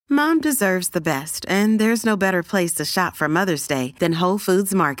Mom deserves the best, and there's no better place to shop for Mother's Day than Whole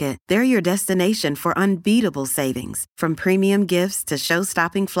Foods Market. They're your destination for unbeatable savings, from premium gifts to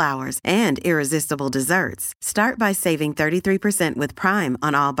show-stopping flowers and irresistible desserts. Start by saving 33% with Prime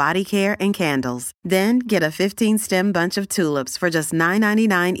on all body care and candles. Then get a 15-stem bunch of tulips for just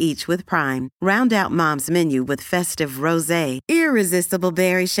 $9.99 each with Prime. Round out Mom's menu with festive rosé, irresistible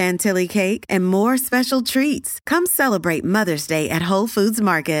berry chantilly cake, and more special treats. Come celebrate Mother's Day at Whole Foods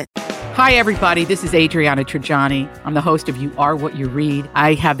Market. Hi, everybody. This is Adriana Trajani. I'm the host of You Are What You Read.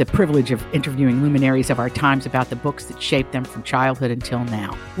 I have the privilege of interviewing luminaries of our times about the books that shaped them from childhood until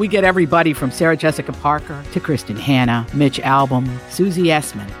now. We get everybody from Sarah Jessica Parker to Kristen Hanna, Mitch Albom, Susie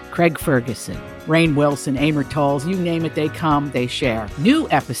Essman, Craig Ferguson, Rainn Wilson, Amor Tolls, you name it, they come, they share. New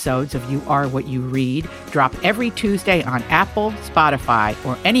episodes of You Are What You Read drop every Tuesday on Apple, Spotify,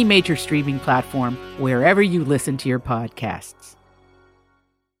 or any major streaming platform wherever you listen to your podcasts.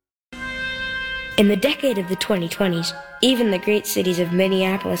 In the decade of the 2020s, even the great cities of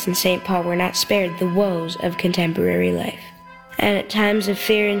Minneapolis and St. Paul were not spared the woes of contemporary life. And at times of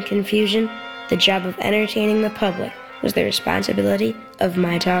fear and confusion, the job of entertaining the public was the responsibility of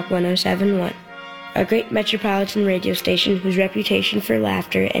My Talk 1071, a great metropolitan radio station whose reputation for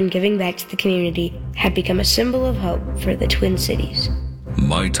laughter and giving back to the community had become a symbol of hope for the Twin Cities.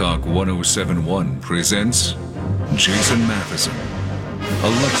 My Talk 1071 presents Jason Matheson,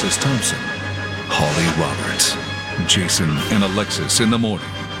 Alexis Thompson, Holly Roberts. Jason and Alexis in the morning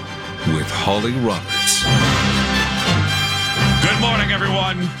with Holly Roberts. Good morning,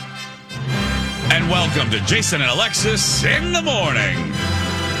 everyone, and welcome to Jason and Alexis in the morning.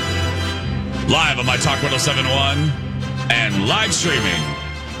 Live on My Talk 1071 and live streaming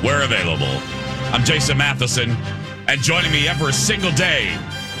where available. I'm Jason Matheson, and joining me every single day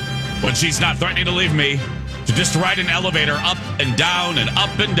when she's not threatening to leave me, to just ride an elevator up and down and up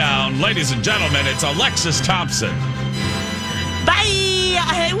and down. Ladies and gentlemen, it's Alexis Thompson. Bye!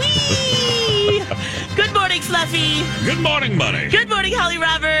 Whee! Good morning, Fluffy. Good morning, Money. Good morning, Holly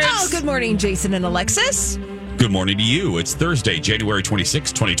Roberts. Oh, good morning, Jason and Alexis. Good morning to you. It's Thursday, January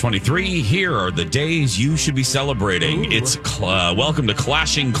 26, 2023. Here are the days you should be celebrating. Ooh. It's welcome to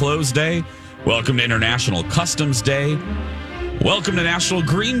Clashing Clothes Day. Welcome to International Customs Day. Welcome to National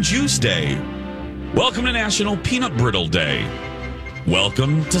Green Juice Day. Welcome to National Peanut Brittle Day.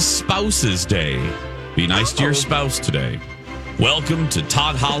 Welcome to Spouses Day. Be nice to your spouse today. Welcome to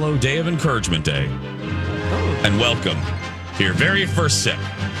Todd Hollow Day of Encouragement Day. And welcome to your very first sip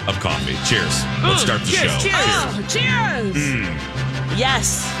of coffee. Cheers. Let's start the show. Cheers. Oh, cheers.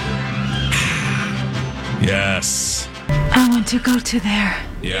 Yes. Yes. I want to go to there.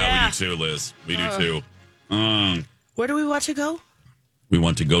 Yeah, we do too, Liz. We do too. Where do we want to go? We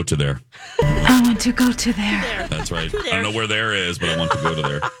want to go to there. I want to go to there. That's right. I don't know where there is, but I want to go to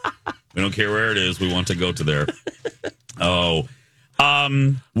there. We don't care where it is. We want to go to there.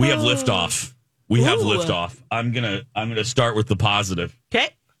 We have liftoff. We have liftoff. I'm gonna start with the positive. Okay.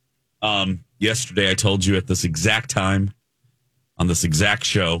 Yesterday I told you at this exact time on this exact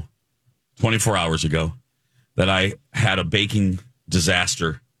show, 24 hours ago, that I had a baking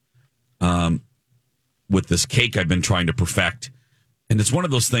disaster with this cake I've been trying to perfect. And it's one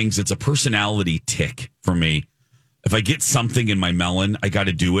of those things, it's a personality tick for me. If I get something in my melon, I got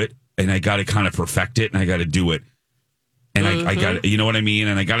to do it, and I got to kind of perfect it, and I got to do it. And I got to, you know what I mean?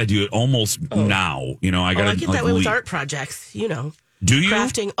 And I got to do it almost now. You know, I got to. I get that way with art projects, you know. Do you?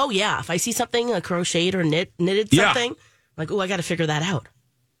 Crafting. Oh, yeah. If I see something, crocheted or knitted something, like, I got to figure that out.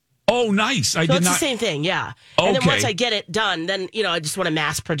 Oh, nice. So it's the same thing, yeah. Okay. And then once I get it done, then, I just want to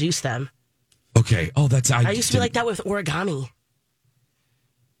mass produce them. Okay. Oh, that's... I used to be like that with origami.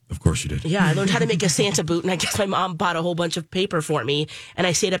 Of course you did. Yeah, I learned how to make a Santa boot, and I guess my mom bought a whole bunch of paper for me, and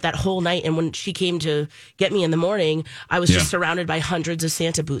I stayed up that whole night, and when she came to get me in the morning, I was just surrounded by hundreds of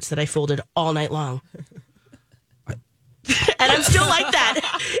Santa boots that I folded all night long. And I'm still like that.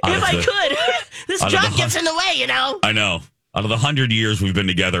 If I could. This job gets in the way, I know. Out of the 100 years we've been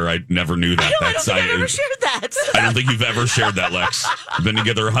together, I never knew that. I don't think I've ever shared that. I don't think you've ever shared that, Lex. We've been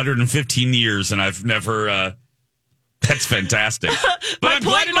together 115 years, and I've never... That's fantastic. But I'm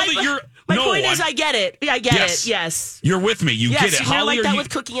glad to know that you're... My point is I get it. I get it, yes. You're with me. You get it. Holly, you're like that with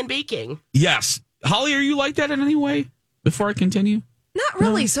cooking and baking. Yes. Holly, are you like that in any way before I continue? Not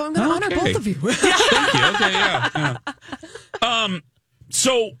really, so I'm going to honor both of you. Thank you. Okay, yeah.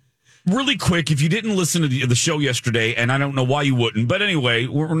 So, really quick, if you didn't listen to the show yesterday, and I don't know why you wouldn't, but anyway,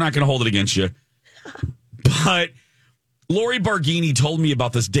 we're not going to hold it against you. But Lori Barghini told me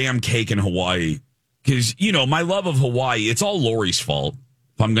about this damn cake in Hawaii. Because, my love of Hawaii, it's all Lori's fault.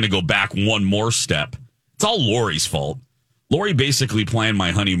 If I'm going to go back one more step, it's all Lori's fault. Lori basically planned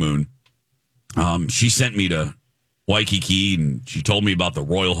my honeymoon. She sent me to Waikiki, and she told me about the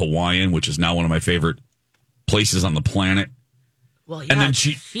Royal Hawaiian, which is now one of my favorite places on the planet. Well, yeah, and then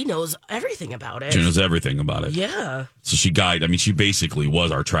she knows everything about it. She knows everything about it. Yeah. So she basically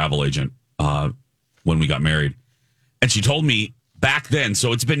was our travel agent when we got married. And she told me back then,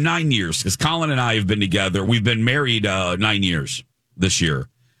 so it's been 9 years, because Colin and I have been together. We've been married 9 years this year.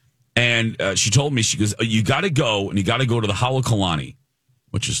 And she told me, she goes, you got to go, and you got to go to the Halekulani,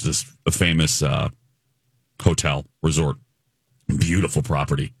 which is a famous hotel, resort, beautiful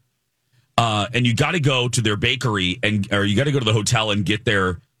property. And you got to go to their bakery, or you got to go to the hotel and get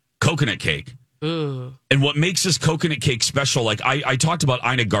their coconut cake. And what makes this coconut cake special, like I talked about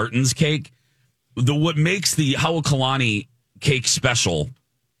Ina Garten's cake, what makes the Halekulani cake special,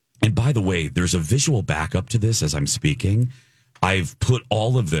 and by the way, there's a visual backup to this as I'm speaking. I've put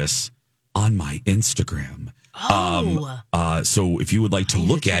all of this on my Instagram. So if you would like to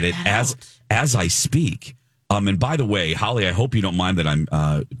look at it as I speak. And by the way, Holly, I hope you don't mind that I'm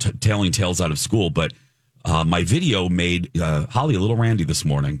telling tales out of school, but my video made Holly a little randy this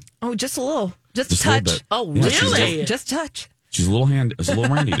morning. Oh, just a little. Just a little touch. bit. Oh, Yeah, really? Just touch. She's a little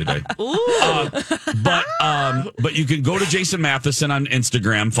randy today. But you can go to Jason Matheson on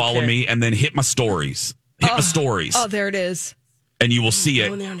Instagram, follow me, and then hit my stories. Hit my stories. Oh, there it is. And you will see it.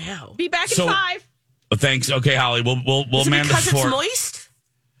 Going there now. Be back in 5. Thanks. Okay, Holly. We'll Is it man because the fort. it's moist?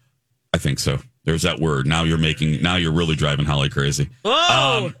 I think so. There's that word. Now you're really driving Holly crazy.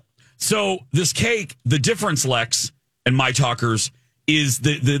 Oh. So this cake, the difference, Lex and my talkers, is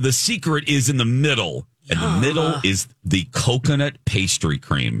the secret is in the middle. And the middle is the coconut pastry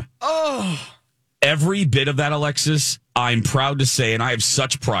cream. Oh. Every bit of that, Alexis, I'm proud to say, and I have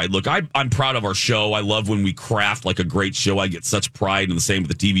such pride. Look, I'm proud of our show. I love when we craft like a great show. I get such pride, and the same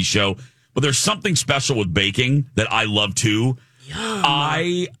with the TV show. But there's something special with baking that I love too.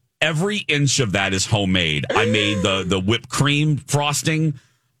 Yum. Every inch of that is homemade. I made the whipped cream frosting.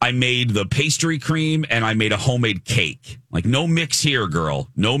 I made the pastry cream, and I made a homemade cake. Like, no mix here, girl.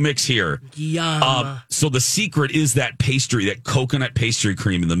 No mix here. Yum. So the secret is that pastry, that coconut pastry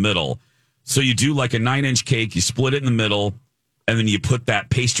cream in the middle. So you do like a 9-inch cake, you split it in the middle, and then you put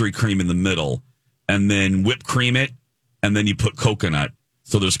that pastry cream in the middle, and then whipped cream it, and then you put coconut.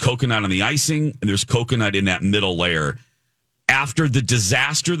 So there's coconut on the icing, and there's coconut in that middle layer. After the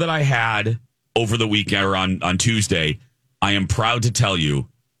disaster that I had over the weekend, or on Tuesday, I am proud to tell you,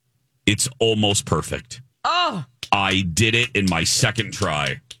 it's almost perfect. Oh. I did it in my second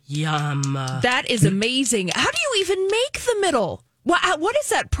try. Yum. That is amazing. How do you even make the middle? What is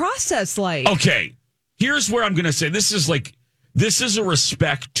that process like? Okay, here's where I'm going to say this is a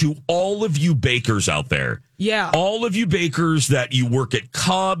respect to all of you bakers out there. Yeah. All of you bakers that you work at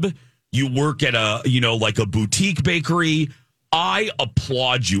Cub, you work at like a boutique bakery. I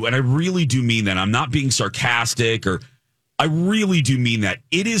applaud you, and I really do mean that. I'm not being sarcastic, or I really do mean that.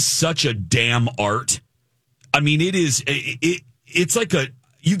 It is such a damn art. I mean, it's like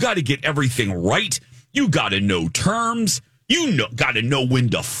you got to get everything right. You got to know terms. Got to know when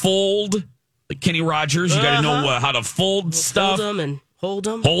to fold. Like Kenny Rogers, you got to know how to fold stuff. Hold them and hold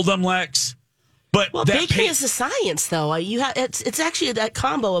them. Hold them, Lex. But baking is a science, though. It's actually that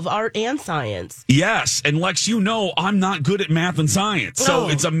combo of art and science. Yes, and Lex, I'm not good at math and science, so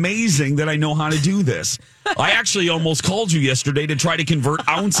it's amazing that I know how to do this. I actually almost called you yesterday to try to convert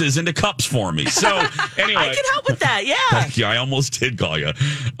ounces into cups for me. So anyway, I can help with that. Yeah, thank you. I almost did call you.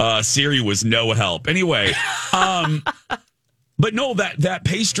 Siri was no help. Anyway, but no, that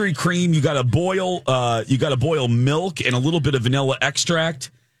pastry cream, you got to boil milk and a little bit of vanilla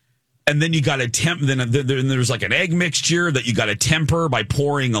extract. And then you got to then there's like an egg mixture that you got to temper by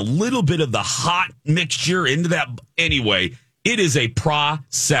pouring a little bit of the hot mixture into that. Anyway, it is a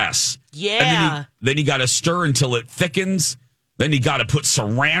process. Yeah. And then you got to stir until it thickens. Then you got to put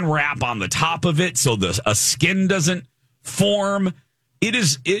saran wrap on the top of it so a skin doesn't form. It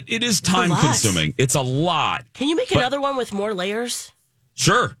is time consuming. It's a lot. Can you make another one with more layers?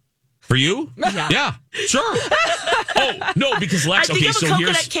 Sure. For you? Yeah, sure. Oh, no, because Lex, I think of a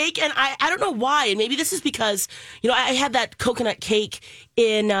coconut cake, and I don't know why. And maybe this is because, I had that coconut cake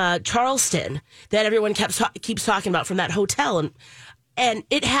in Charleston that everyone keeps talking about from that hotel. And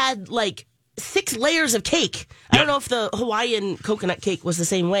it had like 6 layers of cake. I don't know if the Hawaiian coconut cake was the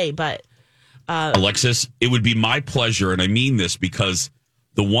same way, but... Alexis, it would be my pleasure, and I mean this because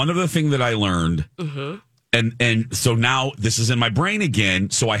the one other thing that I learned... Mm-hmm. And so now this is in my brain again,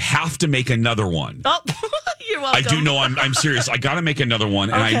 so I have to make another one. Oh, you're welcome. I do know I'm serious. I got to make another one.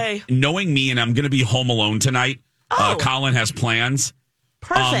 And okay. knowing me, and I'm going to be home alone tonight. Colin has plans.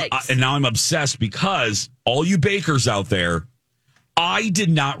 Perfect. And now I'm obsessed because all you bakers out there, I did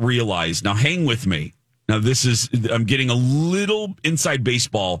not realize. Now, hang with me. Now, I'm getting a little inside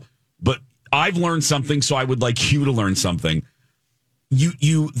baseball, but I've learned something, so I would like you to learn something.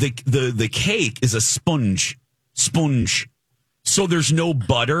 The cake is a sponge. So there's no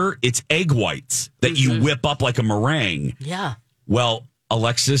butter. It's egg whites that you whip up like a meringue. Yeah. Well,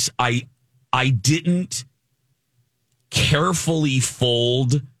 Alexis, I didn't carefully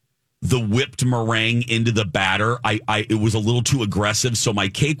fold the whipped meringue into the batter. It was a little too aggressive, so my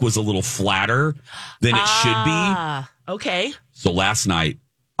cake was a little flatter than it should be. Okay. So last night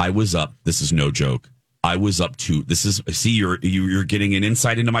I was up. This is no joke. I was up to you're getting an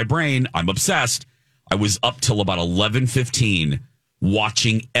insight into my brain. I'm obsessed. I was up till about 11:15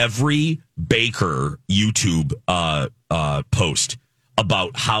 watching every baker YouTube post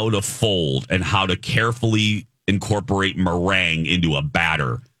about how to fold and how to carefully incorporate meringue into a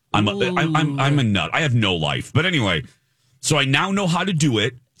batter. I'm a nut. I have no life. But anyway, so I now know how to do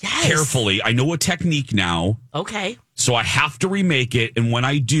it carefully. I know a technique now. Okay. So I have to remake it. And when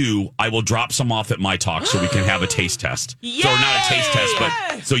I do, I will drop some off at My Talk so we can have a taste test. Yay! So not a taste test,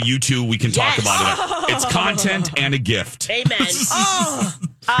 but so you two, we can talk about it. It's content and a gift. Amen.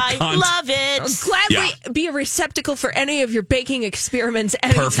 I love it. I'll gladly be a receptacle for any of your baking experiments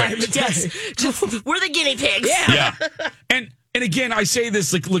anytime. Perfect. Yes. We're the guinea pigs. Yeah. And again, I say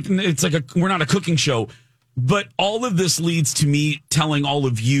this like, look, it's like we're not a cooking show, but all of this leads to me telling all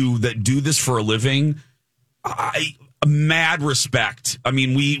of you that do this for a living, mad respect. I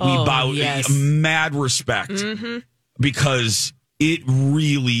mean, we bow mad respect because it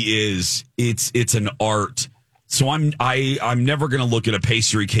really is. It's an art. So I'm never going to look at a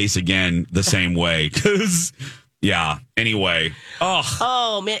pastry case again the same way because. Yeah. Anyway.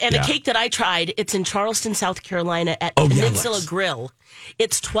 Oh, man. And the cake that I tried, it's in Charleston, South Carolina at Peninsula Grill.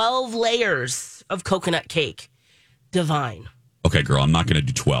 It's 12 layers of coconut cake. Divine. Okay, girl, I'm not going to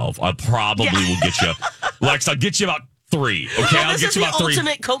do 12. I probably will get you. Lex, I'll get you about 3. Okay, I'll get you about 3. This is the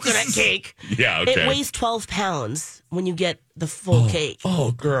ultimate coconut cake. Yeah, okay. It weighs 12 pounds when you get the full cake.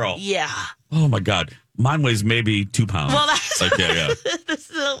 Oh, girl. Yeah. Oh, my God. Mine weighs maybe 2 pounds. Well, that's okay, yeah.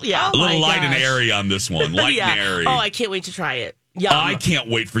 A little light and airy on this one. Light and airy. Oh, I can't wait to try it. Yum. I can't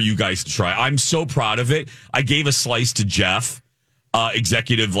wait for you guys to try. I'm so proud of it. I gave a slice to Jeff,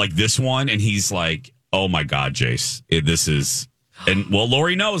 executive like this one, and he's like, oh, my God, Jace, this is... And, well,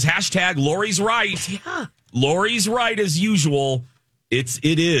 Lori knows. Hashtag Lori's right. Yeah. Lori's right as usual. It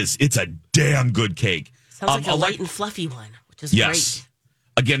is. It's a damn good cake. Sounds like a light and fluffy one, which is great.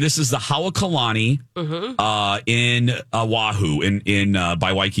 Again, this is the Hawakalani in Oahu, in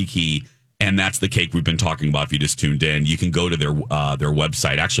by Waikiki, and that's the cake we've been talking about. If you just tuned in, you can go to their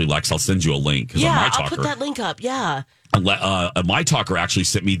website. Actually, Lex, I'll send you a link. Yeah, I'll put that link up. Yeah. My Talker actually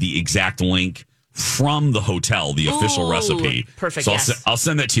sent me the exact link from the hotel, the official recipe. Perfect. So I'll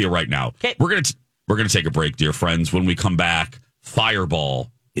send that to you right now. Okay. We're gonna take a break, dear friends. When we come back, Fireball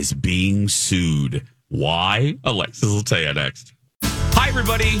is being sued. Why? Alexis will tell you next. Hi,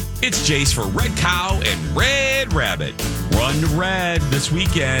 everybody. It's Jace for Red Cow and Red Rabbit. Run to Red this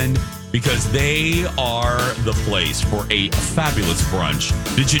weekend because they are the place for a fabulous brunch.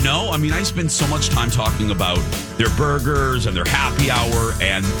 Did you know? I mean, I spend so much time talking about their burgers and their happy hour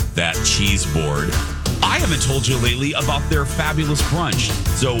and that cheese board. I haven't told you lately about their fabulous brunch.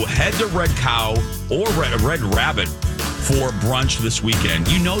 So head to Red Cow or Red Rabbit for brunch this weekend.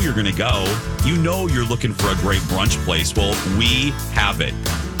 You know you're going to go. You know you're looking for a great brunch place. Well, we have it.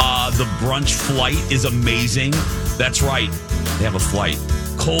 The brunch flight is amazing. That's right. They have a flight.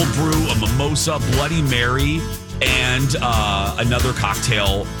 Cold brew, a mimosa, Bloody Mary, and another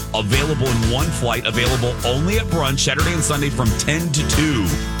cocktail available in one flight, available only at brunch Saturday and Sunday from 10 to 2.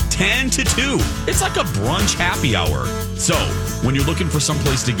 10 to 2. It's like a brunch happy hour. So when you're looking for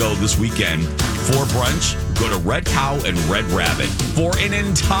someplace to go this weekend for brunch, go to Red Cow and Red Rabbit. For an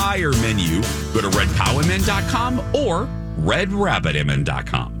entire menu, go to redcowmn.com or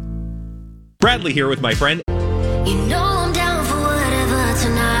redrabbitmn.com. Bradley here with my friend. You know I'm down for whatever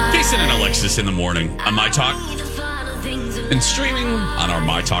tonight. Jason and Alexis in the morning on My Talk and streaming on our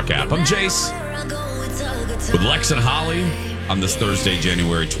My Talk app. I'm Jace with Lex and Holly on this Thursday,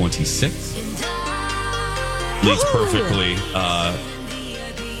 January 26th. Leads perfectly.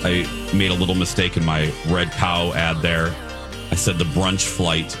 I made a little mistake in my Red Cow ad there. I said the brunch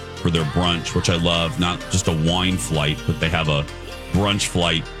flight for their brunch, which I love. Not just a wine flight, but they have a brunch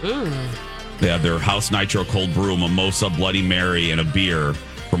flight. They have their House Nitro Cold Brew, Mimosa, Bloody Mary, and a beer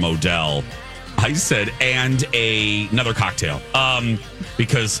from Odell. I said, and another cocktail.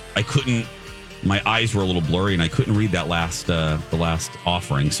 Because I couldn't my eyes were a little blurry and I couldn't read that the last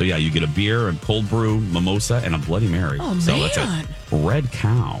offering. So yeah, you get a beer and cold brew, mimosa, and a Bloody Mary. Oh, so man. that's a Red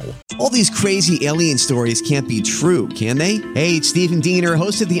Cow. All these crazy alien stories can't be true, can they? Hey, it's Stephen Diener,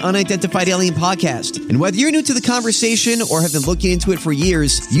 host of the Unidentified Alien Podcast. And whether you're new to the conversation or have been looking into it for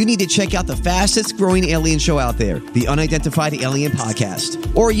years, you need to check out the fastest growing alien show out there, the Unidentified Alien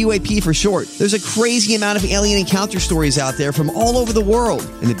Podcast, or UAP for short. There's a crazy amount of alien encounter stories out there from all over the world.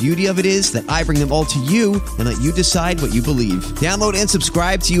 And the beauty of it is that I bring them all to you and let you decide what you believe. Download and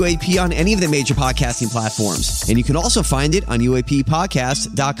subscribe to UAP on any of the major podcasting platforms. And you can also find it on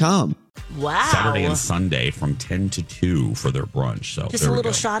UAPpodcast.com. Wow. Saturday and Sunday from 10 to 2 for their brunch. So just a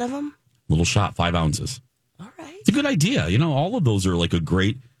little shot of them? Little shot, 5 ounces. All right. It's a good idea. All of those are like a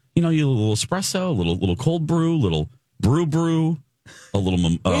great, you a little espresso, a little cold brew, little brew, a little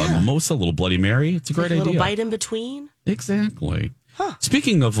mimosa, a little Bloody Mary. It's a great idea. A little bite in between. Exactly. Huh.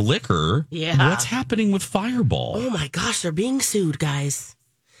 Speaking of liquor, what's happening with Fireball? Oh my gosh, they're being sued, guys.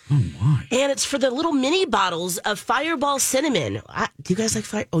 Oh my! And it's for the little mini bottles of Fireball cinnamon. Do you guys like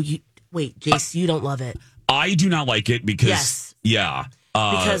Fire? Oh, wait, Jace, you don't love it. I do not like it because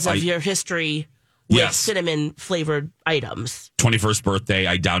because of your history with cinnamon flavored items. 21st birthday,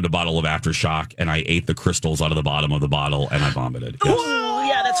 I downed a bottle of Aftershock and I ate the crystals out of the bottom of the bottle and I vomited. Yes. Oh,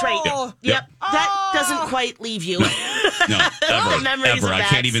 yeah, that's right. Yep. That doesn't quite leave you. No, ever. I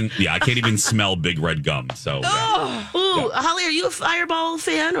can't even smell Big Red gum. So, Holly, are you a Fireball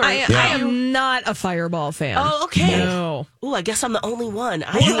fan? Or? I am not a Fireball fan. Oh, okay. No. Oh, I guess I'm the only one.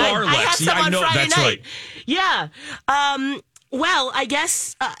 You are, Lex. I had some on Friday that's night. right. Yeah. Well, I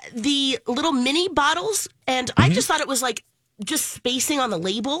guess the little mini bottles, and I just thought it was like just spacing on the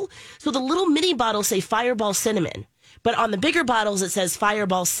label. So the little mini bottles say Fireball Cinnamon, but on the bigger bottles it says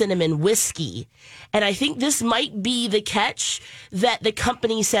Fireball Cinnamon Whiskey. And I think this might be the catch that the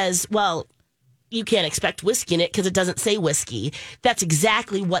company says, well, you can't expect whiskey in it because it doesn't say whiskey. That's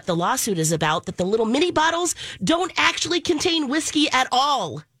exactly what the lawsuit is about, that the little mini bottles don't actually contain whiskey at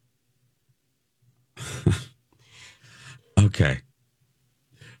all. Okay.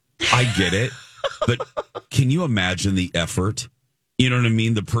 I get it. But can you imagine the effort? You know what I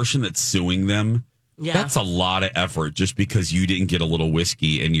mean? The person that's suing them, that's a lot of effort just because you didn't get a little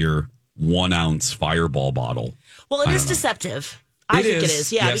whiskey in your 1 ounce Fireball bottle. Well, it is deceptive. I think it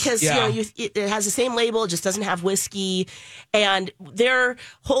is. Yeah, yes. Because it has the same label, it just doesn't have whiskey. And their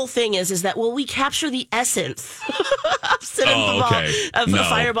whole thing is that, well, we capture the essence of the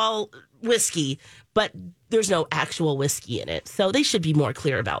Fireball whiskey, but there's no actual whiskey in it. So they should be more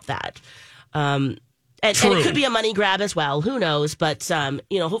clear about that. And it could be a money grab as well. Who knows? But,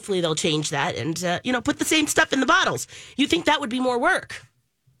 hopefully they'll change that and, put the same stuff in the bottles. You think that would be more work?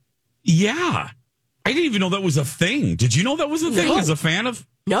 Yeah. I didn't even know that was a thing. Did you know that was a thing as a fan of?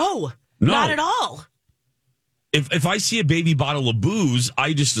 No, not at all. If I see a baby bottle of booze,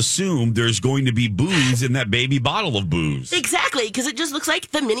 I just assume there's going to be booze in that baby bottle of booze. Exactly, because it just looks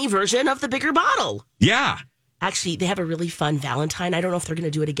like the mini version of the bigger bottle. Yeah. Actually, they have a really fun Valentine. I don't know if they're going to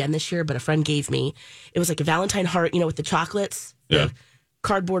do it again this year, but a friend gave me. It was like a Valentine heart, with the chocolates, the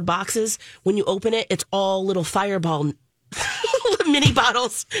cardboard boxes. When you open it, it's all little Fireball mini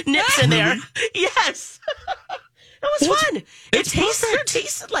bottles, nips in there. Yes. It was fun. It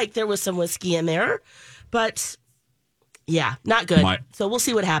tasted like there was some whiskey in there, but yeah, not good. So we'll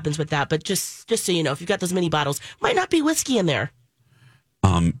see what happens with that. But just so you know, if you've got those mini bottles, might not be whiskey in there.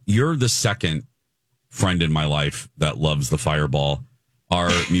 You're the second friend in my life that loves the Fireball.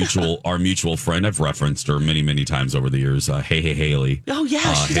 Our mutual friend, I've referenced her many, many times over the years. Hey, Haley. Oh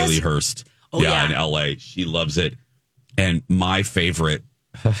yeah, she Haley does. Hurst. Oh, yeah, in LA. She loves it. And my favorite,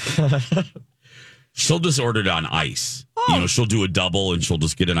 she'll just order it on ice. Oh. She'll do a double and she'll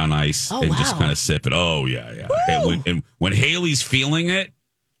just get it on ice and just kind of sip it. Oh, yeah. Hey, when Haley's feeling it,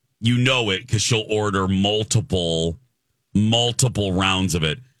 you know it because she'll order multiple rounds of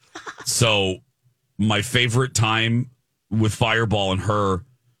it. So my favorite time with Fireball and her,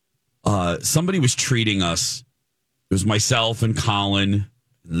 somebody was treating us. It was myself and Colin,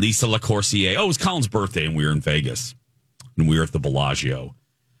 Lisa LaCourcier. Oh, it was Colin's birthday and we were in Vegas. And we were at the Bellagio.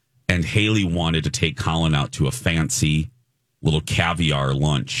 And Haley wanted to take Colin out to a fancy little caviar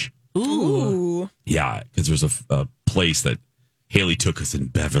lunch. Ooh. Yeah, because there's a place that Haley took us in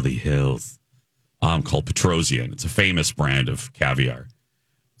Beverly Hills called Petrosian. It's a famous brand of caviar.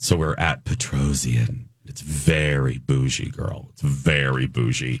 So we're at Petrosian. It's very bougie, girl. It's very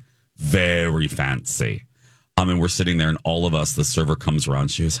bougie. Very fancy. And we're sitting there and all of us, the server comes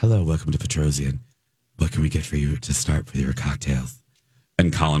around. She goes, hello, welcome to Petrosian. What can we get for you to start for your cocktails?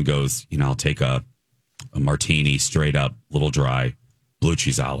 And Colin goes, I'll take a martini straight up, little dry, blue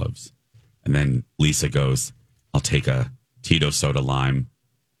cheese olives. And then Lisa goes, I'll take a Tito soda lime.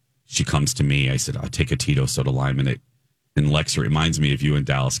 She comes to me. I said, I'll take a Tito soda lime. And Lex reminds me of you in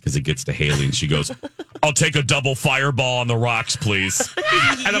Dallas because it gets to Haley and she goes, I'll take a double fireball on the rocks, please.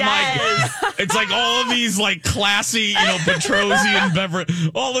 And I'm like, it's like all of these like classy, Petrosian beverage,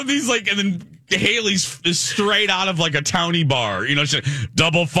 all of these like, and then Haley's is straight out of like a townie bar, she,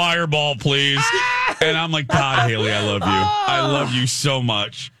 double fireball, please. And I'm like, God, Haley, I love you. I love you so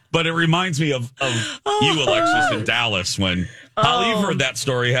much. But it reminds me of you, Alexis, in Dallas when Holly, you've heard that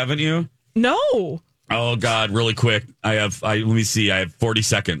story, haven't you? No. Oh God, really quick. Let me see. I have 40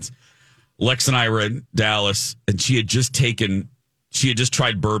 seconds. Lex and I were in Dallas and she had just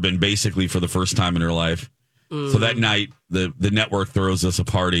tried bourbon basically for the first time in her life. So that night the network throws us a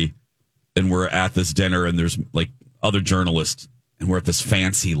party and we're at this dinner and there's like other journalists and we're at this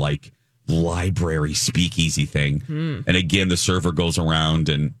fancy like library speakeasy thing. And again, the server goes around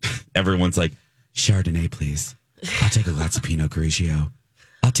and everyone's like, Chardonnay, please. I'll take a glass of Pinot Grigio.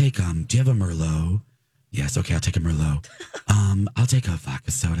 I'll take, do you have a Merlot? Yes, okay, I'll take a Merlot. I'll take a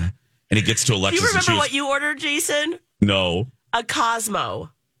vodka soda. And it gets to Alexis. Do you remember what you ordered, Jason? No. A Cosmo.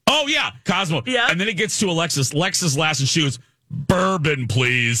 Oh, yeah, Cosmo. Yeah. And then it gets to Alexis. Alexis last and she was, bourbon,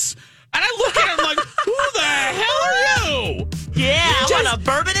 please. And I look at her like, who the hell are you? Yeah, I want a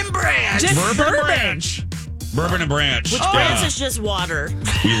bourbon and branch. Bourbon and branch. Bourbon and branch. Which branch is just water.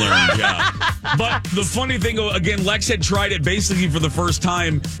 We learned, yeah. But the funny thing, again, Lex had tried it basically for the first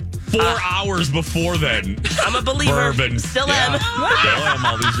time 4 hours before then. I'm a believer. Bourbon. Still am. Still am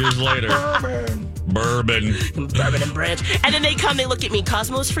all these years later. Bourbon and branch. And then they look at me,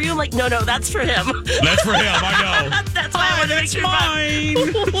 Cosmos for you? I'm like, no, that's for him. That's for him, I know. That's why I wanted to make sure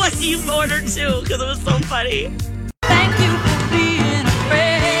about what you ordered too, because it was so funny. Thank you for being a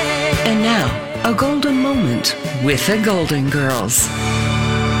friend. And now, a golden moment with the Golden Girls.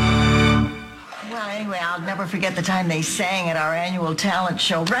 Well, anyway, I'll never forget the time they sang at our annual talent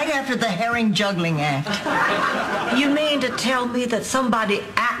show, right after the herring juggling act. You mean to tell me that somebody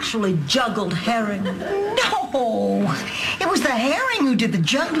actually juggled herring? No, it was the herring who did the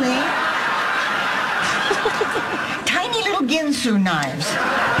juggling. Tiny little Ginsu knives.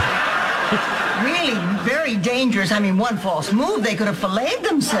 Really very dangerous. I mean, one false move, they could have filleted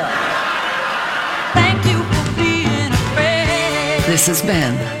themselves. Thank you for being a friend. This has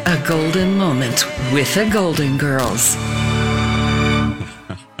been a golden moment with the Golden Girls.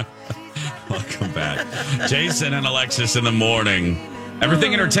 Welcome back. Jason and Alexis in the morning.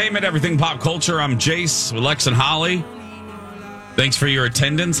 Everything entertainment, everything pop culture. I'm Jace with Lex and Holly. Thanks for your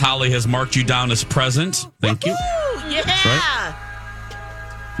attendance. Holly has marked you down as present. Thank you. Yeah. Right?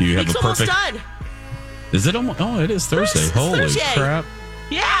 You have Week's a perfect. Almost done. Is it almost? Oh, it is Thursday. Holy Thursday. crap!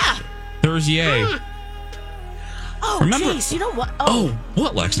 Yeah. Thursday. Oh, remember? Jace, you know what? Oh,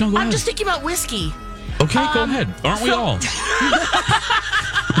 what, Lex? No, go ahead. I'm just thinking about whiskey. Okay, go ahead. Aren't we all?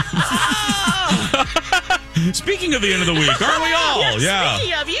 Speaking of the end of the week, aren't we all? Yeah.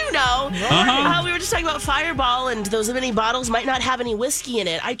 Speaking of, how we were just talking about Fireball and those mini bottles might not have any whiskey in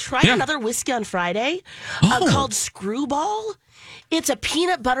it. I tried another whiskey on Friday called Screwball. It's a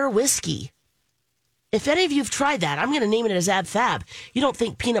peanut butter whiskey. If any of you have tried that, I'm going to name it as Ab Fab. You don't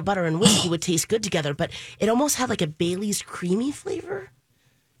think peanut butter and whiskey would taste good together, but it almost had like a Bailey's creamy flavor.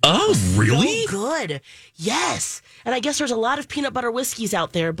 Oh, really? So good. Yes. And I guess there's a lot of peanut butter whiskeys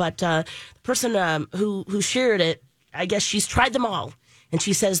out there, but the person who shared it, I guess she's tried them all. And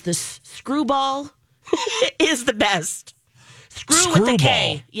she says this Screwball is the best. Screw with the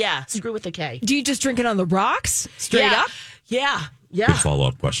K. Yeah, screw with the K. Do you just drink it on the rocks? Straight up? Yeah. Good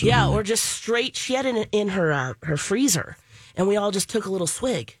follow-up question. Yeah, or just straight. She had it in her freezer, and we all just took a little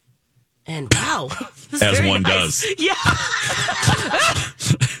swig. And wow. As one does. Yeah.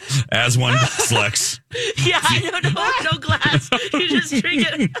 As one does, Lex. Yeah, no glass. You just drink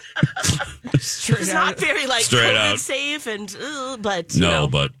it. It's not very straight COVID out. safe, but but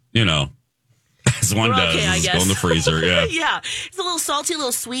as one does, okay, I guess. go in the freezer. Yeah, yeah. It's a little salty, a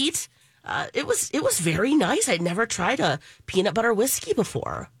little sweet. It was very nice. I'd never tried a peanut butter whiskey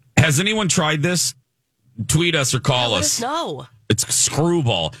before. Has anyone tried this? Tweet us or call us. No. It's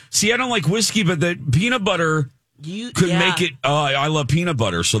Screwball. See, I don't like whiskey, but the peanut butter could make it. I love peanut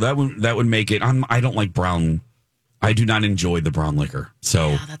butter, so that would make it. I don't like brown. I do not enjoy the brown liquor. So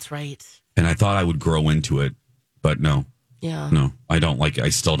yeah, that's right. And I thought I would grow into it, but no. Yeah. No, I don't like it. I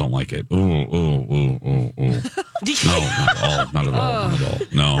still don't like it. Ooh. No, not at all.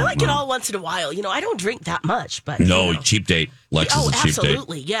 No. I like it all once in a while. I don't drink that much, but no, cheap date. Lex is a cheap date.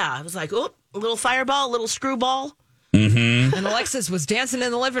 Absolutely. Yeah. I was like, a little Fireball, a little Screwball. Mm-hmm. And Alexis was dancing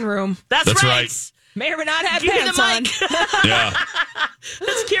in the living room. That's right. May or may not have Give pants on. Yeah.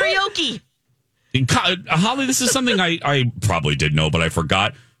 That's karaoke. Holly, this is something I probably did know, but I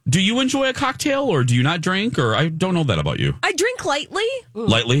forgot. Do you enjoy a cocktail or do you not drink? Or I don't know that about you. I drink lightly.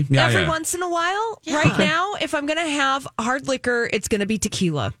 Lightly? Yeah, Every once in a while. Yeah. Right now, if I'm going to have hard liquor, it's going to be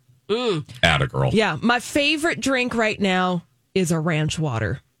tequila. Atta girl. Yeah. My favorite drink right now is a ranch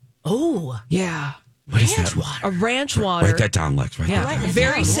water. Oh. Yeah. What is that? Water. A ranch water. Write that down, Lex.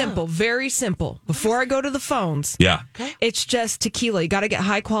 Very simple. Very simple. Before I go to the phones. Yeah. Okay. It's just tequila. You got to get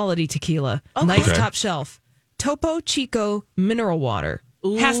high quality tequila. Okay. Nice top shelf. Topo Chico mineral water.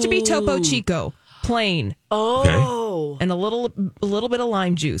 Ooh. Has to be Topo Chico. Plain. Oh. Okay. And a little bit of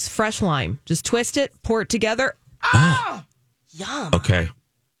lime juice. Fresh lime. Just twist it. Pour it together. Oh. Yum. Okay.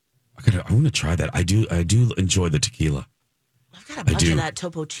 I want to try that. I do enjoy the tequila. I've got a bunch of that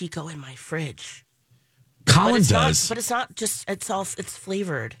Topo Chico in my fridge. Colin does. But it's not just, it's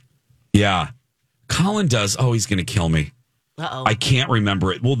flavored. Yeah. Colin does. Oh, he's going to kill me. Uh-oh. I can't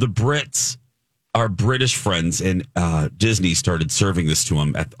remember it. Well, the Brits, our British friends, and Disney started serving this to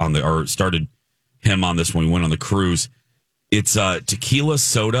him started him on this when we went on the cruise. It's tequila,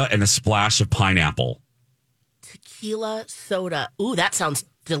 soda, and a splash of pineapple. Tequila, soda. Ooh, that sounds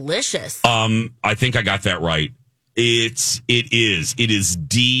delicious. I think I got that right. It is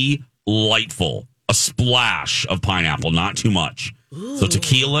delightful. A splash of pineapple, not too much. Ooh. So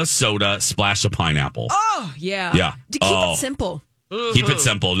tequila, soda, splash of pineapple. Oh, yeah. Yeah. To keep it simple. Mm-hmm. Keep it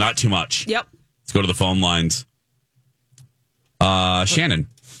simple, not too much. Yep. Let's go to the phone lines. Shannon.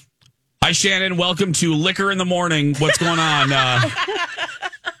 Hi, Shannon. Welcome to Liquor in the Morning. What's going on?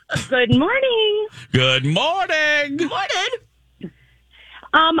 Good morning. Good morning. Good morning.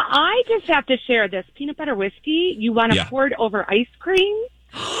 I just have to share this peanut butter whiskey. You want to pour it over ice cream.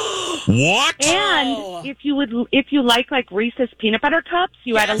 What? And if you like Reese's peanut butter cups,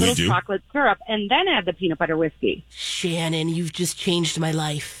 you add a little chocolate syrup and then add the peanut butter whiskey. Shannon, you've just changed my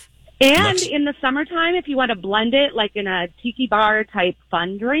life. And in the summertime, if you want to blend it like in a tiki bar type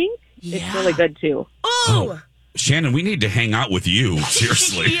fun drink, it's really good too. Oh. Shannon, we need to hang out with you.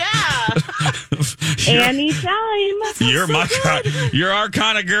 Seriously. Anytime. You're our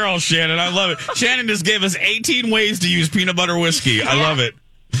kind of girl, Shannon. I love it. Shannon just gave us 18 ways to use peanut butter whiskey. I love it.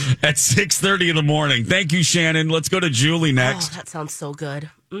 At 6:30 in the morning. Thank you, Shannon. Let's go to Julie next. Oh, that sounds so good.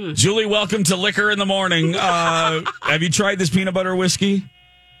 Julie, welcome to Liquor in the Morning. Have you tried this peanut butter whiskey?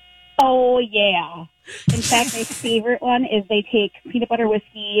 Oh, yeah. In fact, my favorite one is they take peanut butter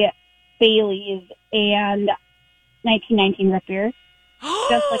whiskey, Baileys, and 1919 root beer.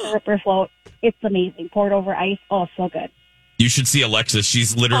 Just like a root beer float. It's amazing. Pour it over ice. Oh, so good. You should see Alexis.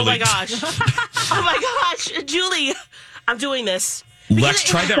 She's literally... Oh, my gosh. Oh, my gosh. Julie, I'm doing this. Let's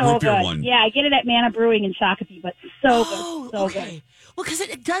try that root beer one. Yeah, I get it at Mana Brewing in Shakopee, but so good. So good. Well, because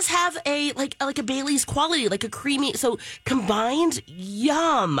it does have a Bailey's quality, like a creamy... So combined,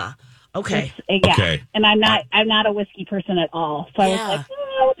 yum. Okay. Okay. And I'm not a whiskey person at all. So I was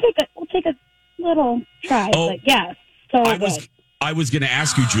like, we'll take a little try. But yes, so good. I was going to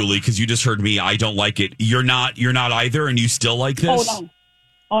ask you, Julie, because you just heard me. I don't like it. You're not either, and you still like this?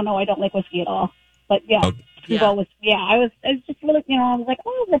 Oh no, I don't like whiskey at all. But yeah, I was just really, I was like,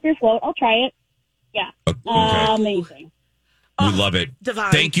 root beer float. I'll try it. Yeah, amazing. We love it.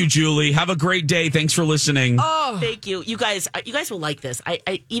 Divine. Thank you, Julie. Have a great day. Thanks for listening. Oh, thank you. You guys will like this.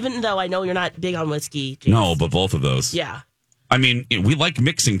 I even though I know you're not big on whiskey. James. No, but both of those. Yeah. I mean, we like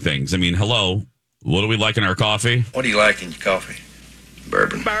mixing things. I mean, hello. What do we like in our coffee? What do you like in your coffee?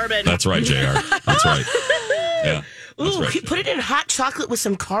 Bourbon. That's right, JR. That's right. Yeah. Ooh, right. Put it in hot chocolate with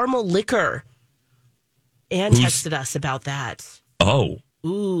some caramel liquor. Anne texted us about that. Oh.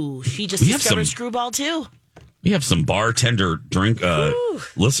 Ooh, she just discovered Screwball too. We have some bartender drink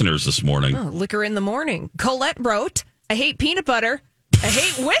listeners this morning. Oh, Liquor in the Morning. Colette wrote, I hate peanut butter. I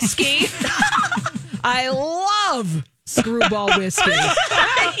hate whiskey. I love Screwball whiskey.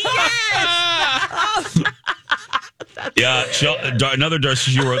 Yeah, another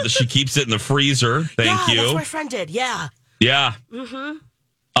Darcy, she wrote that she keeps it in the freezer. Thank you. That's what my friend did. Yeah. Yeah. Mm-hmm.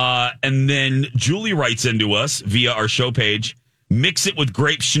 And then Julie writes into us via our show page. Mix it with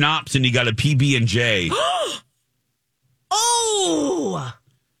grape schnapps, and you got a PB&J. Oh,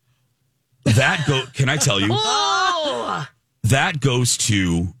 can I tell you? Oh, that goes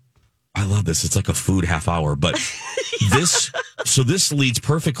to. I love this. It's like a food half hour, but this leads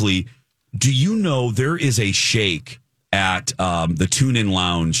perfectly. Do you know there is a shake at the Tune-In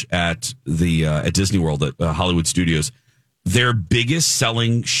Lounge at Disney World at Hollywood Studios? Their biggest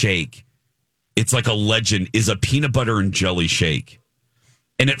selling shake, it's like a legend, is a peanut butter and jelly shake.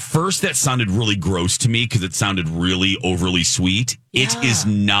 And at first that sounded really gross to me because it sounded really overly sweet. Yeah. It is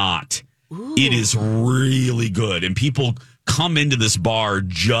not. Ooh. It is really good. And people come into this bar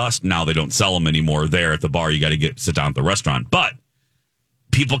just now. They don't sell them anymore there at the bar. You got to sit down at the restaurant. But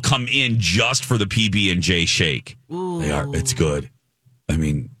people come in just for the PB&J shake. Ooh. It's good. I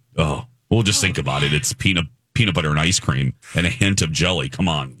mean, we'll just think about it. It's peanut butter and ice cream and a hint of jelly. Come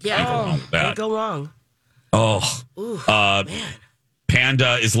on. Yeah. Can't go wrong with that. Can't go wrong. Oh. Ooh, man.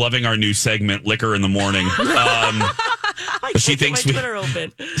 Panda is loving our new segment, Liquor in the Morning. She thinks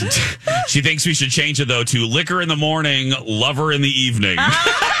she thinks we should change it though to Liquor in the Morning, Lover in the Evening.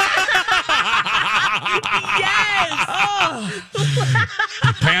 Yes.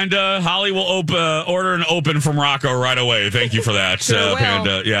 Panda, Holly will order an open from Rocco right away. Thank you for that, sure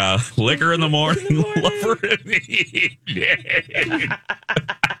Panda. Yeah, Liquor in the Morning, Lover in the Evening.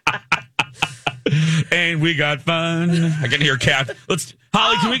 And we got fun. I can hear Kathy.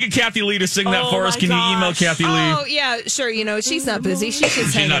 Holly, can we get Kathy Lee to sing that for us? Can you email Kathy Lee? Oh, yeah, sure. You know, she's not busy. She's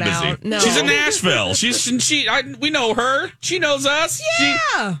just hanging not busy. out. No. She's in Nashville. We know her. She knows us.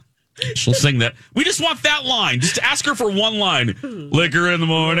 Yeah. She'll sing that. We just want that line. Just ask her for one line. Liquor in the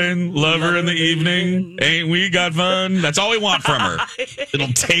morning, lover in the evening. Ain't we got fun? That's all we want from her.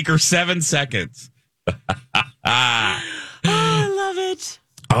 It'll take her 7 seconds. I love it.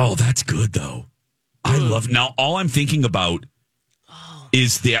 Oh, that's good, though. I love. Now, all I'm thinking about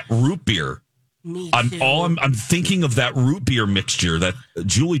is that root beer. Me too. I'm thinking of that root beer mixture that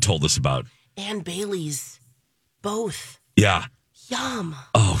Julie told us about. And Bailey's. Both. Yeah. Yum.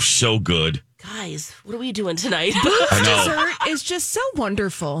 Oh, so good. Guys, what are we doing tonight? Booth's dessert is just so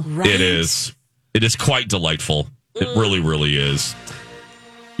wonderful. Right? It is. It is quite delightful. It really, really is.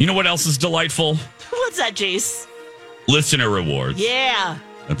 You know what else is delightful? What's that, Jace? Listener rewards. Yeah.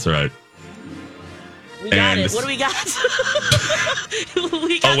 That's right. We got it. What do we got?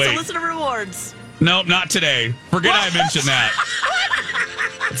 We got some listener rewards. Nope, not today. Forget I mentioned that.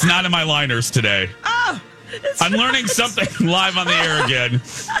 It's not in my liners today. Oh, I'm learning something live on the air again.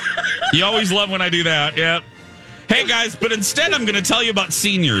 You always love when I do that. Yep. Hey, guys, but instead I'm going to tell you about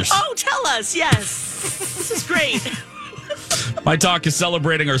seniors. Oh, tell us. Yes. This is great. My Talk is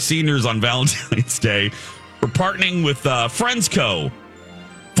celebrating our seniors on Valentine's Day. We're partnering with Friends Co.,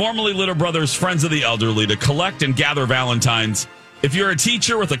 formerly Little Brothers Friends of the Elderly, to collect and gather Valentines. If you're a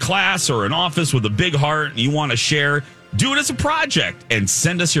teacher with a class or an office with a big heart and you want to share, do it as a project and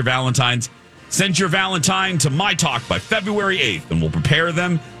send us your Valentines. Send your Valentine to My Talk by February 8th, and we'll prepare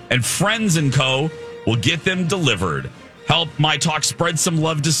them, and Friends & Co. will get them delivered. Help My Talk spread some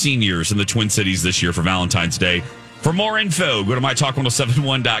love to seniors in the Twin Cities this year for Valentine's Day. For more info, go to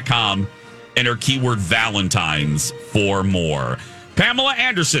mytalk1071.com. Enter keyword Valentines for more. Pamela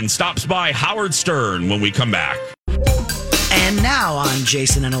Anderson stops by Howard Stern when we come back. And now on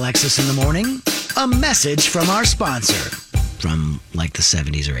Jason and Alexis in the Morning, a message from our sponsor from like the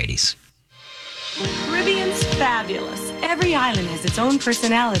 70s or 80s. Caribbean's fabulous. Every island has its own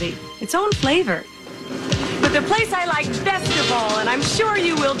personality, its own flavor. But the place I like best of all, and I'm sure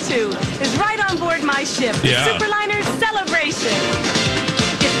you will too, is right on board my ship, the Superliner Celebration.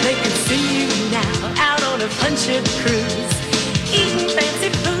 If they could see you now, out on a punch-up cruise, eating fancy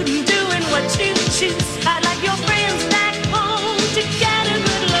food and doing what you choose. I'd like your friends back home to get a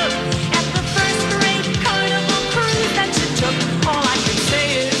good look at the first-rate Carnival cruise that you took. All I can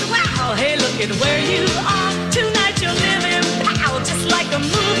say is, wow, hey, look at where you are. Tonight you're living, pow, just like a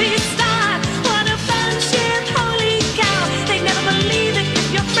movie star. What a fun ship, holy cow. They'd never believe it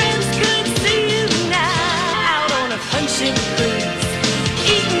if your friends could see you now. Out on a punch-up cruise,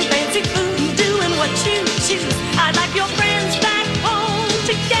 eating fancy food and doing what you choose. I'd like your friends back home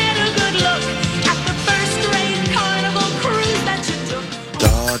to get a good look at the first-rate Carnival cruise that you took.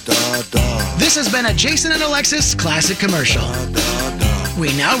 This has been a Jason and Alexis classic commercial.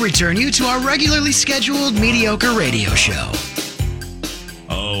 We now return you to our regularly scheduled mediocre radio show.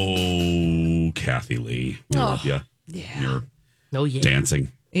 Oh, Kathy Lee. We love you. Yeah. You're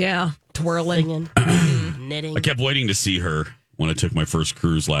dancing. Yeah. Twirling. Knitting. I kept waiting to see her when I took my first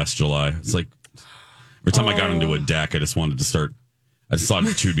cruise last July. It's like every time I got into a deck, I just wanted to start. I just thought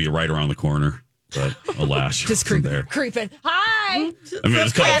she would be right around the corner. But alas, she just wasn't there. Creeping. Hi. I mean,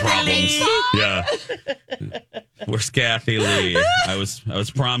 there's a couple problems. Yeah. Where's Kathy Lee? I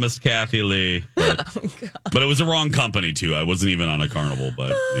was promised Kathy Lee, but it was the wrong company too. I wasn't even on a Carnival,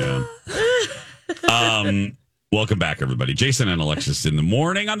 but yeah. Welcome back, everybody. Jason and Alexis in the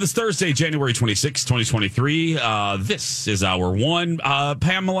morning on this Thursday, January 26, 2023. This is hour one.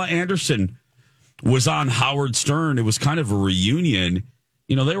 Pamela Anderson was on Howard Stern. It was kind of a reunion.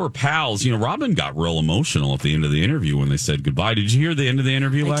 You know, they were pals. You know, Robin got real emotional at the end of the interview when they said goodbye. Did you hear the end of the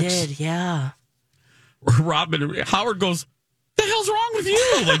interview, Lex? I did, yeah. Howard goes, the hell's wrong with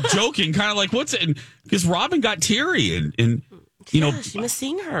you? Like joking, kind of like, what's it? Because Robin got teary and she missed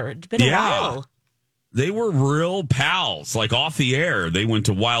seeing her. It's been a while. They were real pals, like off the air. They went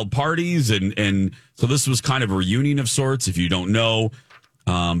to wild parties, and so this was kind of a reunion of sorts. If you don't know,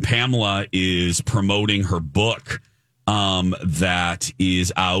 Pamela is promoting her book that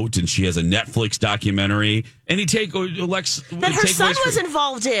is out, and she has a Netflix documentary. Any take, Lex? That her son was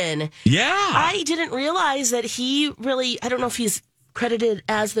involved in. Yeah. I didn't realize that he really, I don't know if he's credited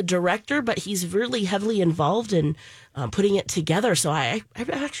as the director, but he's really heavily involved in putting it together. So I'm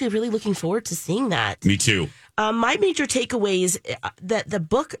actually really looking forward to seeing that. Me too. My major takeaway is that the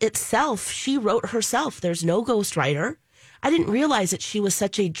book itself, she wrote herself. There's no ghostwriter. I didn't realize that she was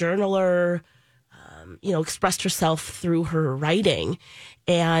such a journaler, expressed herself through her writing,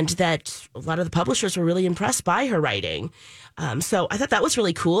 and that a lot of the publishers were really impressed by her writing. So I thought that was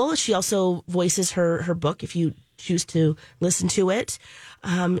really cool. She also voices her book if you choose to listen to it.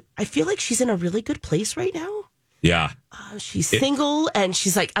 I feel like she's in a really good place right now. Yeah. She's single, and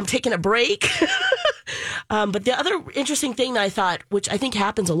she's like, I'm taking a break. But the other interesting thing that I thought, which I think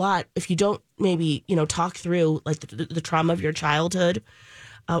happens a lot if you don't maybe, talk through like the trauma of your childhood,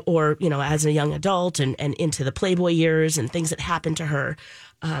 or, as a young adult and into the Playboy years and things that happened to her,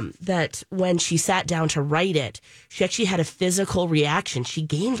 that when she sat down to write it, she actually had a physical reaction. She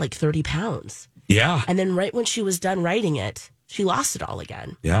gained like 30 pounds. Yeah. And then right when she was done writing it, she lost it all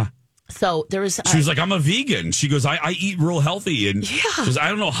again. Yeah. So there was... She was like, I'm a vegan. She goes, I eat real healthy. And she goes, I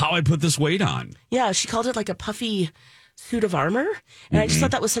don't know how I put this weight on. Yeah, she called it like a puffy suit of armor. And I just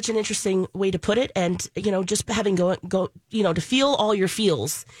thought that was such an interesting way to put it. And, just having go, to feel all your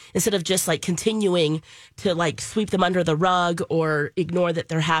feels instead of just like continuing to like sweep them under the rug or ignore that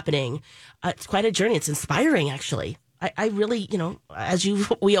they're happening. It's quite a journey. It's inspiring, actually. I really, as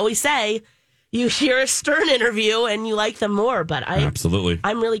we always say, you hear a Stern interview and you like them more. But absolutely,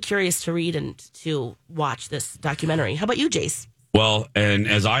 I'm really curious to read and to watch this documentary. How about you, Jace? Well, and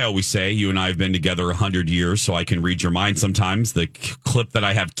as I always say, you and I have been together 100 years, so I can read your mind sometimes. The clip that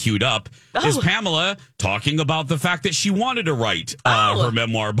I have queued up is Pamela talking about the fact that she wanted to write her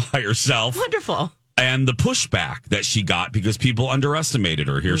memoir by herself. Wonderful. And the pushback that she got because people underestimated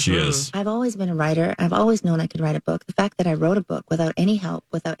her. Here she is. I've always been a writer. I've always known I could write a book. The fact that I wrote a book without any help,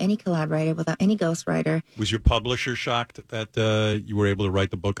 without any collaborator, without any ghostwriter. Was your publisher shocked that you were able to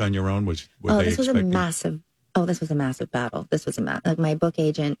write the book on your own? This was a massive battle. This was like my book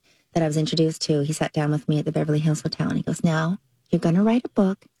agent that I was introduced to. He sat down with me at the Beverly Hills Hotel and he goes, now you're going to write a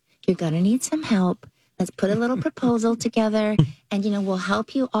book. You're going to need some help. Let's put a little proposal together and, we'll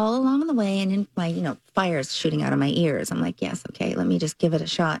help you all along the way. And in my, fire's shooting out of my ears. I'm like, yes, okay, let me just give it a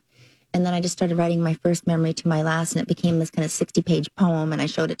shot. And then I just started writing my first memory to my last, and it became this kind of 60-page poem. And I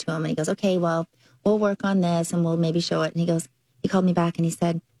showed it to him and he goes, okay, well, we'll work on this and we'll maybe show it. And he called me back and he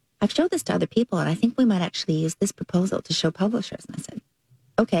said, I've showed this to other people and I think we might actually use this proposal to show publishers. And I said,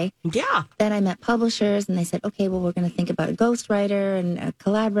 okay. Yeah. Then I met publishers and they said, okay, well, we're going to think about a ghostwriter and a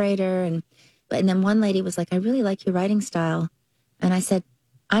collaborator. And then one lady was like, I really like your writing style. And I said,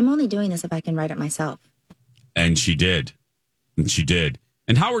 I'm only doing this if I can write it myself. And she did.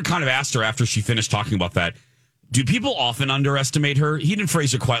 And Howard kind of asked her after she finished talking about that, do people often underestimate her? He didn't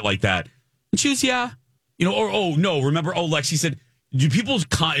phrase it quite like that. And she was, yeah. Remember, Lex, he said, do people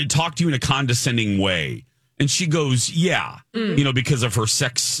talk to you in a condescending way? And she goes, yeah, because of her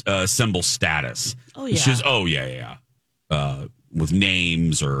sex symbol status. Oh, yeah. And she goes, oh, yeah. With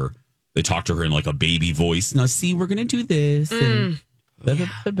names, or they talk to her in like a baby voice. Now, see, we're going to do this. And We'll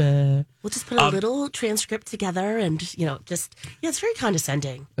just put a little transcript together and, it's very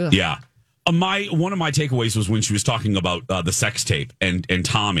condescending. Ugh. Yeah. One of my takeaways was when she was talking about the sex tape and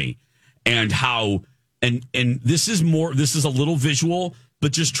Tommy and how, and this is a little visual,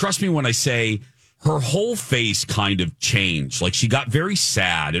 but just trust me when I say her whole face kind of changed. Like she got very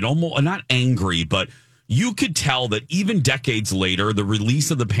sad and almost not angry, but you could tell that even decades later, the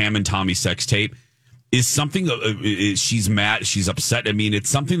release of the Pam and Tommy sex tape is something, she's mad, she's upset. I mean, it's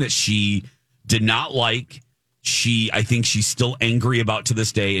something that she did not like. I think she's still angry about to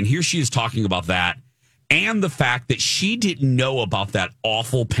this day. And here she is talking about that and the fact that she didn't know about that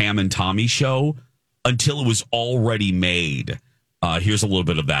awful Pam and Tommy show until it was already made. Here's a little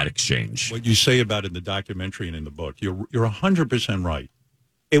bit of that exchange. What you say about in the documentary and in the book, you're 100% right.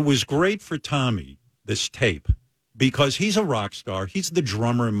 It was great for Tommy, this tape, because he's a rock star. He's the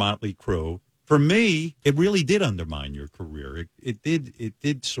drummer in Motley Crue. For me, it really did undermine your career. It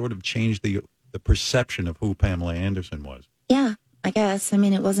did sort of change the perception of who Pamela Anderson was. Yeah, I guess. I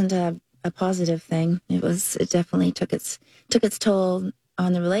mean, it wasn't a positive thing. It definitely took its toll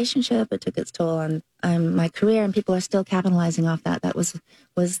on the relationship. It took its toll on my career, and people are still capitalizing off that. That was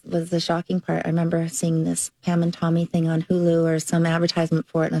the shocking part. I remember seeing this Pam and Tommy thing on Hulu or some advertisement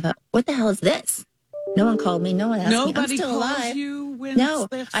for it, and I thought, what the hell is this? No one called me. No one asked me. I'm still alive. No,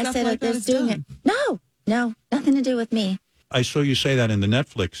 I said like this doing it. No, nothing to do with me. I saw you say that in the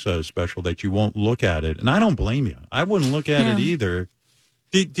Netflix special that you won't look at it, and I don't blame you. I wouldn't look at it either.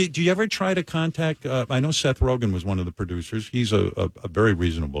 Did you ever try to contact? I know Seth Rogen was one of the producers. He's a very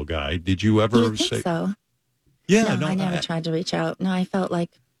reasonable guy. Did you ever say so? Yeah, no, I never tried to reach out. No,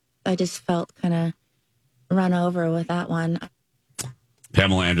 I just felt kind of run over with that one.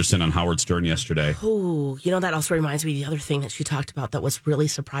 Pamela Anderson on Howard Stern yesterday. Oh, that also reminds me of the other thing that she talked about that was really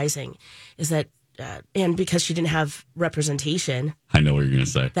surprising is that, and because she didn't have representation. I know what you're going to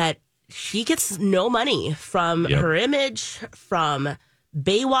say. That she gets no money from her image, from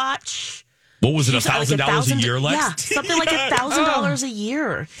Baywatch. What was it, $1,000 a year, Lex? Yeah, something like $1,000 a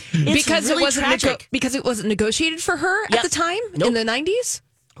year. Because really it wasn't because it wasn't negotiated for her at the time in the 90s?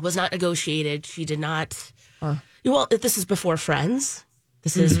 It was not negotiated. She did not. Well, this is before Friends.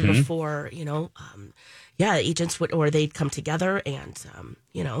 This is before, agents they'd come together and,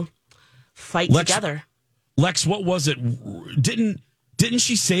 fight together. Lex, what was it? Didn't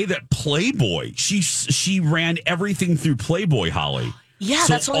she say that Playboy, she ran everything through Playboy, Holly? Yeah,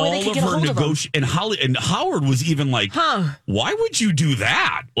 so that's the only way they could get a hold of them. And Howard was even like, why would you do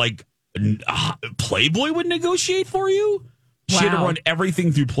that? Like, Playboy would negotiate for you? Wow. She had to run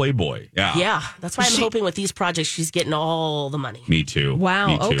everything through Playboy. Yeah. That's why I'm hoping with these projects, she's getting all the money. Me too. Wow.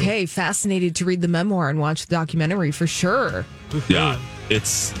 Me too. Okay. Fascinated to read the memoir and watch the documentary for sure. Yeah.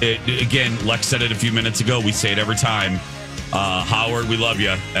 Again, Lex said it a few minutes ago. We say it every time. Howard, we love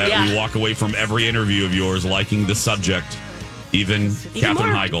you. We walk away from every interview of yours liking the subject. Even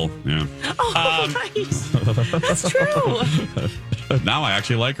Katherine Heigl. Yeah. Oh, right. That's true. Now I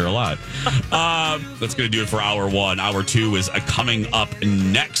actually like her a lot. That's going to do it for hour one. Hour two is coming up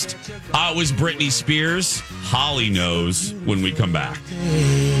next. It was Britney Spears. Holly knows when we come back.